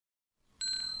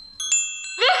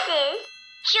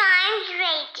Giant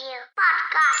Radio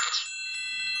Podcast.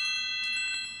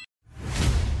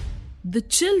 The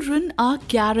children are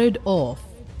carried off.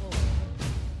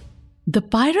 The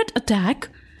pirate attack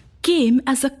came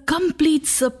as a complete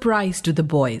surprise to the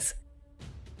boys.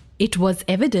 It was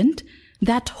evident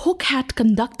that Hook had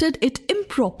conducted it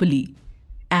improperly,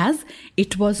 as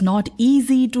it was not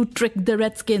easy to trick the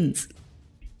Redskins.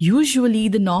 Usually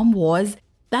the norm was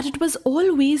that it was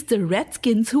always the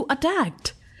Redskins who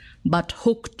attacked, but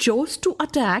Hook chose to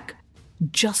attack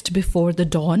just before the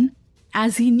dawn,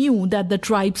 as he knew that the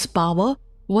tribe's power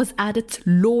was at its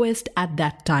lowest at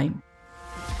that time.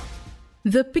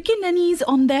 The Pickaninnies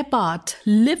on their part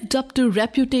lived up to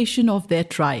reputation of their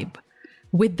tribe.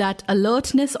 With that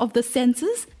alertness of the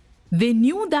senses, they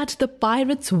knew that the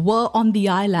pirates were on the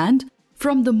island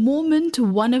from the moment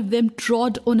one of them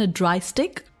trod on a dry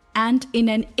stick, and in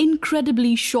an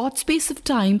incredibly short space of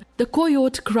time, the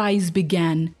coyote cries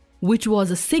began, which was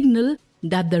a signal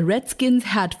that the Redskins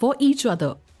had for each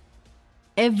other.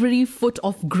 Every foot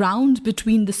of ground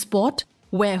between the spot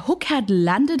where Hook had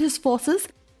landed his forces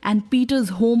and Peter's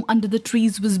home under the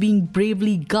trees was being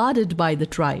bravely guarded by the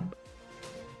tribe.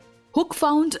 Hook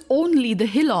found only the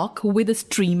hillock with a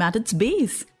stream at its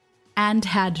base and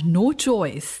had no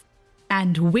choice,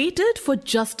 and waited for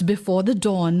just before the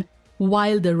dawn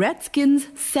while the Redskins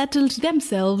settled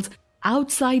themselves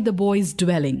outside the boys'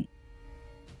 dwelling.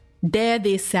 There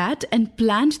they sat and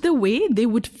planned the way they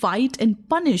would fight and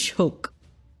punish Hook.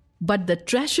 But the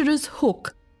treacherous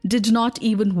Hook did not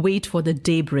even wait for the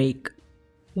daybreak.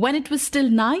 When it was still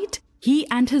night, he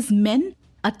and his men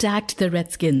attacked the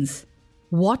Redskins.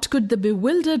 What could the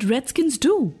bewildered Redskins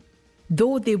do?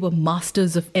 Though they were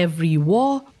masters of every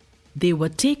war, they were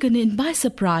taken in by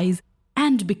surprise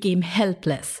and became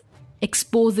helpless,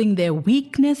 exposing their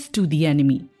weakness to the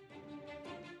enemy.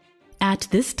 At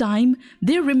this time,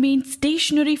 they remained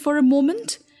stationary for a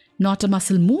moment, not a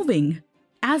muscle moving,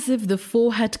 as if the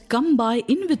foe had come by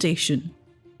invitation.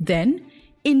 Then,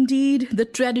 indeed, the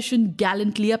tradition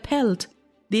gallantly upheld.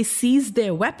 They seized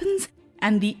their weapons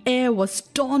and the air was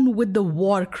torn with the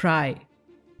war cry.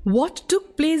 What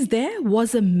took place there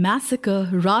was a massacre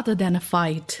rather than a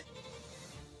fight,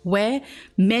 where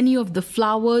many of the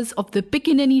flowers of the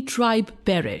Pickaninny tribe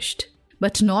perished,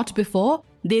 but not before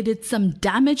they did some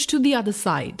damage to the other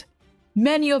side.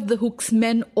 Many of the Hook's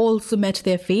men also met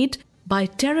their fate by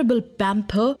terrible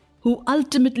Panther, who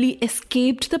ultimately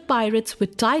escaped the pirates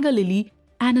with Tiger Lily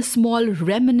and a small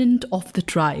remnant of the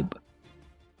tribe.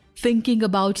 Thinking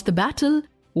about the battle,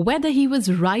 whether he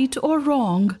was right or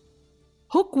wrong,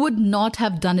 Hook would not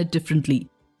have done it differently.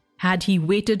 Had he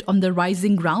waited on the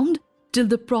rising ground till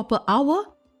the proper hour,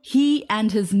 he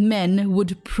and his men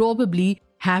would probably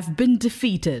have been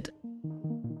defeated.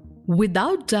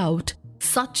 Without doubt,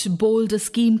 such bold a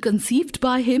scheme conceived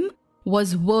by him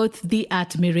was worth the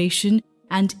admiration,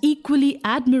 and equally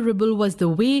admirable was the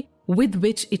way with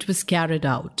which it was carried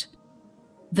out.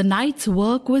 The night's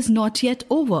work was not yet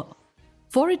over,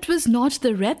 for it was not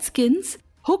the Redskins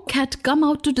Hook had come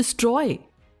out to destroy.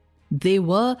 They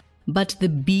were but the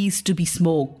bees to be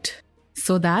smoked,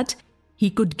 so that he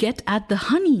could get at the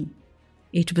honey.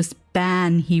 It was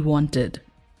Pan he wanted.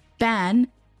 Pan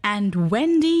and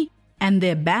Wendy and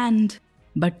their band,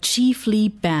 but chiefly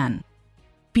Pan.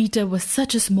 Peter was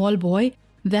such a small boy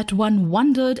that one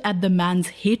wondered at the man's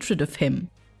hatred of him.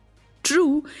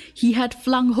 True, he had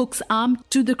flung Hook's arm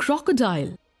to the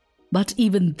crocodile, but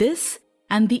even this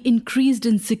and the increased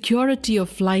insecurity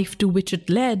of life to which it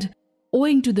led,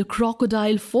 owing to the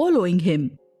crocodile following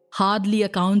him, hardly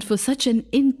account for such an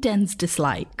intense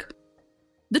dislike.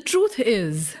 The truth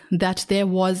is that there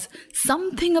was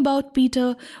something about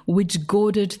Peter which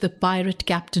goaded the pirate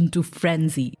captain to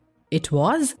frenzy. It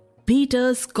was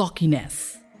Peter's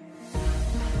cockiness.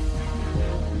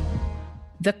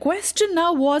 The question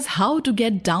now was how to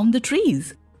get down the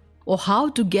trees, or how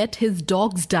to get his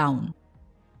dogs down.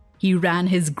 He ran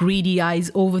his greedy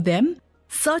eyes over them,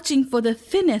 searching for the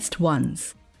thinnest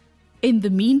ones. In the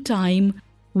meantime,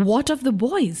 what of the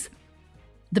boys?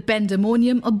 The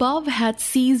pandemonium above had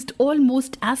ceased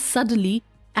almost as suddenly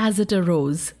as it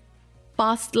arose,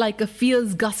 passed like a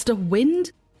fierce gust of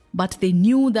wind, but they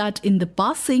knew that in the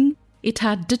passing it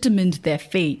had determined their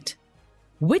fate.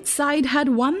 Which side had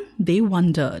won, they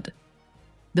wondered.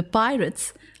 The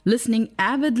pirates, listening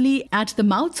avidly at the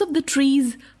mouths of the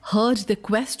trees, heard the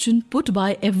question put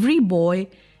by every boy,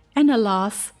 and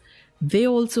alas, they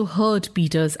also heard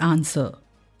Peter's answer.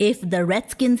 "If the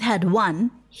Redskins had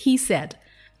won," he said,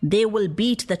 "they will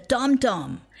beat the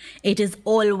tom-tom. It is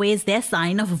always their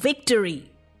sign of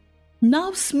victory."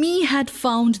 Now Smee had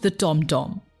found the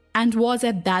tom-tom and was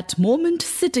at that moment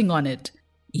sitting on it,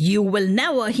 You will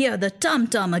never hear the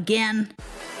tom-tom again,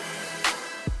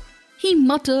 he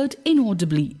muttered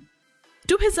inaudibly.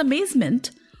 To his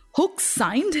amazement, Hook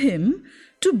signed him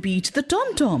to beat the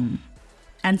tom-tom.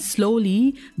 And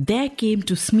slowly there came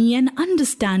to Smee an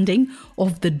understanding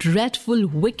of the dreadful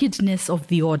wickedness of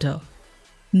the order.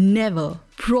 Never,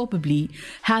 probably,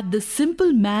 had the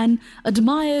simple man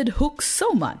admired Hook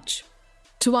so much.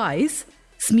 Twice,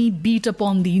 Smee beat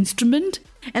upon the instrument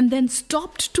and then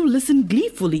stopped to listen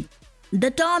gleefully.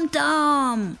 The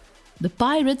tom-tom! The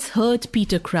pirates heard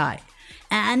Peter cry,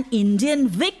 An Indian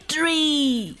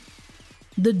victory!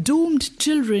 The doomed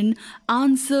children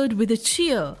answered with a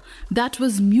cheer that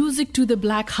was music to the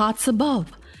black hearts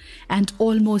above, and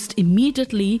almost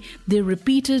immediately they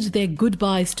repeated their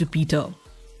goodbyes to Peter.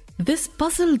 This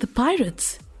puzzled the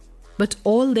pirates, but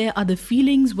all their other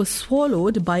feelings were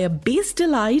swallowed by a base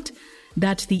delight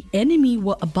that the enemy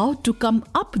were about to come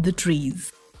up the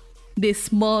trees. They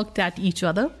smirked at each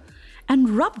other and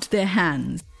rubbed their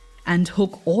hands, and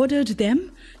Hook ordered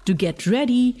them to get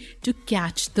ready to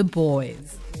catch the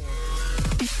boys.